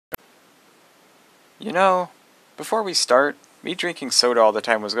You know, before we start, me drinking soda all the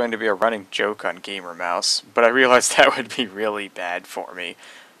time was going to be a running joke on Gamer Mouse, but I realized that would be really bad for me.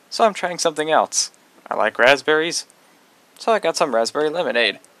 So I'm trying something else. I like raspberries, so I got some raspberry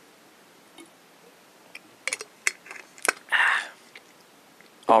lemonade.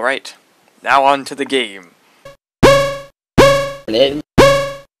 Alright, now on to the game.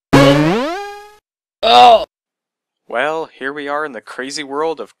 Oh! Well, here we are in the crazy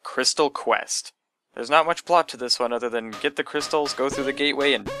world of Crystal Quest. There's not much plot to this one other than get the crystals, go through the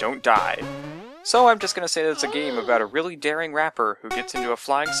gateway, and don't die. So I'm just gonna say that it's a game about a really daring rapper who gets into a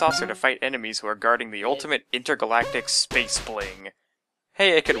flying saucer to fight enemies who are guarding the ultimate intergalactic space bling.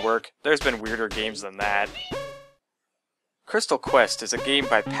 Hey, it could work. There's been weirder games than that. Crystal Quest is a game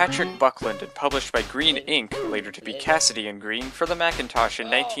by Patrick Buckland and published by Greene Inc., later to be Casady and Greene, for the Macintosh in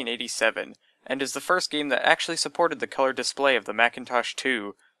 1987, and is the first game that actually supported the color display of the Macintosh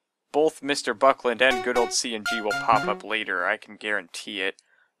 2. Both Mr. Buckland and good old C&G will pop up later, I can guarantee it.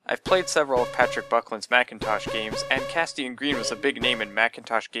 I've played several of Patrick Buckland's Macintosh games, and Casady and Greene was a big name in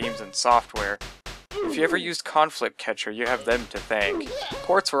Macintosh games and software. If you ever used Conflict Catcher, you have them to thank.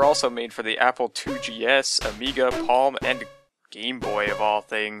 Ports were also made for the Apple IIgs, Amiga, Palm, and Game Boy of all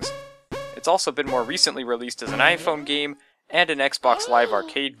things. It's also been more recently released as an iPhone game and an Xbox Live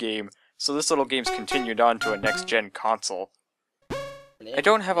Arcade game, so this little game's continued on to a next-gen console. I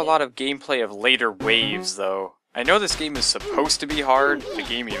don't have a lot of gameplay of later waves, though. I know this game is supposed to be hard, the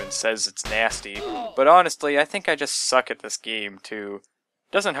game even says it's nasty, but honestly, I think I just suck at this game, too.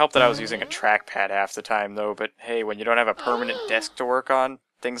 Doesn't help that I was using a trackpad half the time, though, but hey, when you don't have a permanent desk to work on,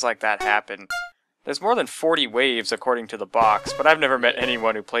 things like that happen. There's more than 40 waves, according to the box, but I've never met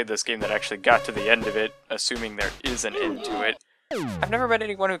anyone who played this game that actually got to the end of it, assuming there is an end to it. I've never met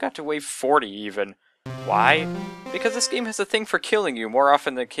anyone who got to wave 40, even. Why? Because this game has a thing for killing you more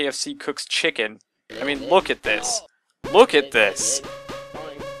often than KFC cooks chicken. I mean, look at this. Look at this!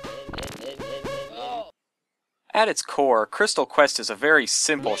 At its core, Crystal Quest is a very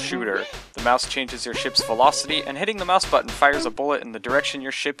simple shooter. The mouse changes your ship's velocity, and hitting the mouse button fires a bullet in the direction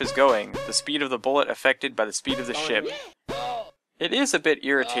your ship is going, the speed of the bullet affected by the speed of the ship. It is a bit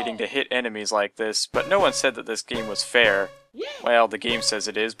irritating to hit enemies like this, but no one said that this game was fair. Well, the game says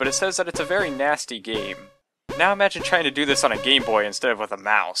it is, but it says that it's a very nasty game. Now imagine trying to do this on a Game Boy instead of with a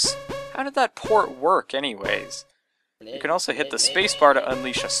mouse. How did that port work anyways? You can also hit the spacebar to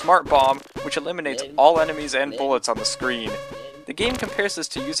unleash a smart bomb, which eliminates all enemies and bullets on the screen. The game compares this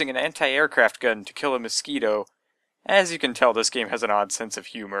to using an anti-aircraft gun to kill a mosquito. As you can tell, this game has an odd sense of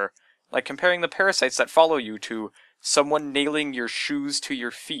humor, like comparing the parasites that follow you to someone nailing your shoes to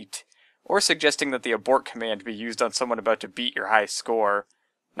your feet, or suggesting that the abort command be used on someone about to beat your high score.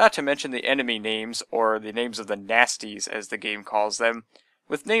 Not to mention the enemy names, or the names of the nasties as the game calls them,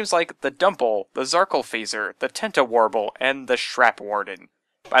 with names like the Dumple, the Zarkle Phaser, the Tentawarble, and the Shrap Warden.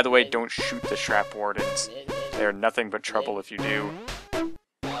 By the way, don't shoot the Shrap Wardens. They are nothing but trouble if you do.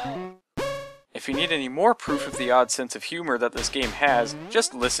 If you need any more proof of the odd sense of humor that this game has,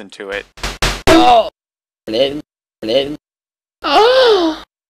 just listen to it.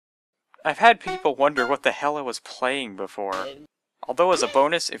 I've had people wonder what the hell I was playing before. Although as a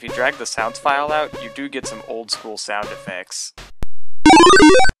bonus, if you drag the sounds file out, you do get some old school sound effects.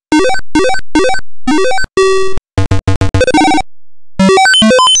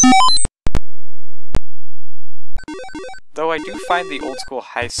 Though I do find the old school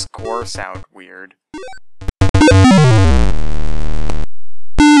high score sound weird.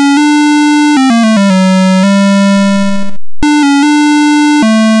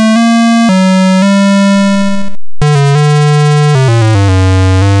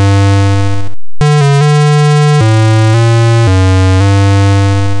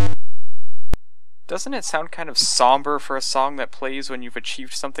 Doesn't it sound kind of somber for a song that plays when you've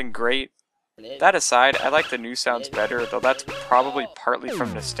achieved something great? That aside, I like the new sounds better, though that's probably partly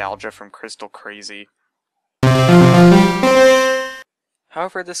from nostalgia from Crystal Crazy.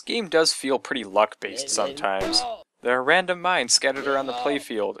 However, this game does feel pretty luck-based sometimes. There are random mines scattered around the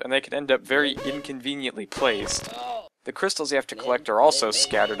playfield, and they can end up very inconveniently placed. The crystals you have to collect are also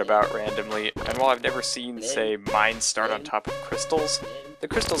scattered about randomly, and while I've never seen, say, mines start on top of crystals, the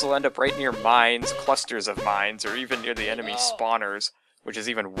crystals will end up right near mines, clusters of mines, or even near the enemy spawners, which is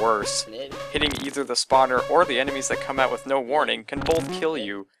even worse. Hitting either the spawner or the enemies that come out with no warning can both kill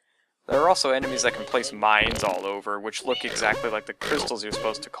you. There are also enemies that can place mines all over, which look exactly like the crystals you're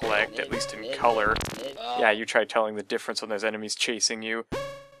supposed to collect, at least in color. Yeah, you try telling the difference when there's enemies chasing you.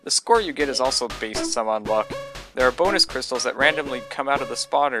 The score you get is also based some on luck. There are bonus crystals that randomly come out of the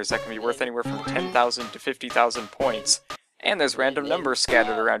spawners that can be worth anywhere from 10,000 to 50,000 points, And there's random numbers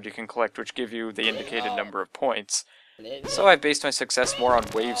scattered around you can collect which give you the indicated number of points. So I've based my success more on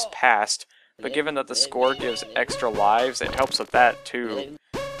waves passed, but given that the score gives extra lives, it helps with that too.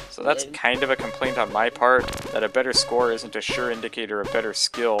 So that's kind of a complaint on my part, that a better score isn't a sure indicator of better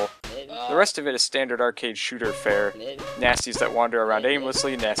skill. The rest of it is standard arcade shooter fare. Nasties that wander around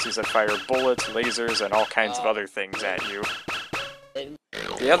aimlessly, nasties that fire bullets, lasers, and all kinds of other things at you.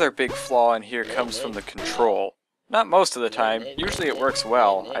 The other big flaw in here comes from the control. Not most of the time, usually it works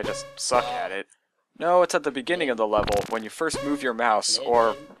well, I just suck at it. No, it's at the beginning of the level, when you first move your mouse,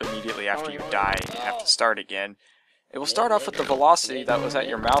 or immediately after you die and you have to start again. It will start off with the velocity that was at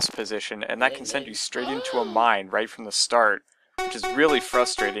your mouse position, and that can send you straight into a mine right from the start, which is really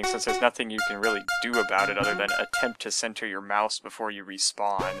frustrating since there's nothing you can really do about it other than attempt to center your mouse before you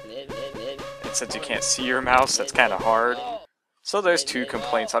respawn. And since you can't see your mouse, that's kinda hard. So there's two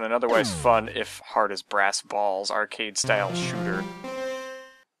complaints on an otherwise fun, if hard as brass balls, arcade-style shooter.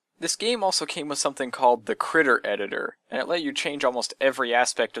 This game also came with something called the Critter Editor, and it let you change almost every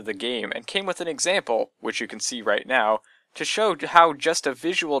aspect of the game, and came with an example, which you can see right now, to show how just a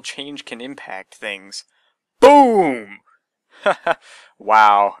visual change can impact things. Boom!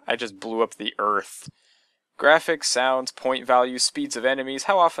 Wow, I just blew up the earth. Graphics, sounds, point values, speeds of enemies,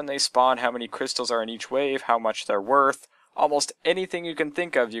 how often they spawn, how many crystals are in each wave, how much they're worth. Almost anything you can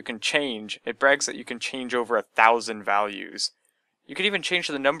think of you can change. It brags that you can change over 1,000 values. You could even change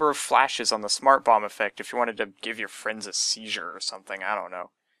the number of flashes on the smart bomb effect if you wanted to give your friends a seizure or something, I don't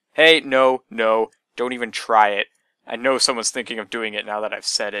know. Hey, no, don't even try it. I know someone's thinking of doing it now that I've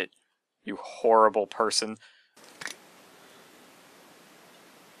said it. You horrible person.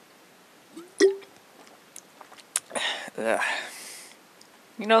 Ugh.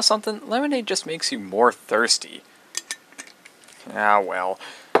 You know something? Lemonade just makes you more thirsty. Ah, well.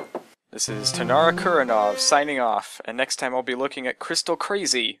 This is Tanara Kuranov signing off, and next time I'll be looking at Crystal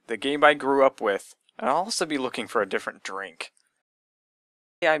Crazy, the game I grew up with, and I'll also be looking for a different drink.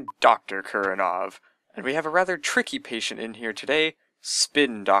 Hey, I'm Dr. Kuranov, and we have a rather tricky patient in here today,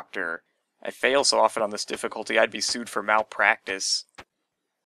 Spin Doctor. I fail so often on this difficulty I'd be sued for malpractice.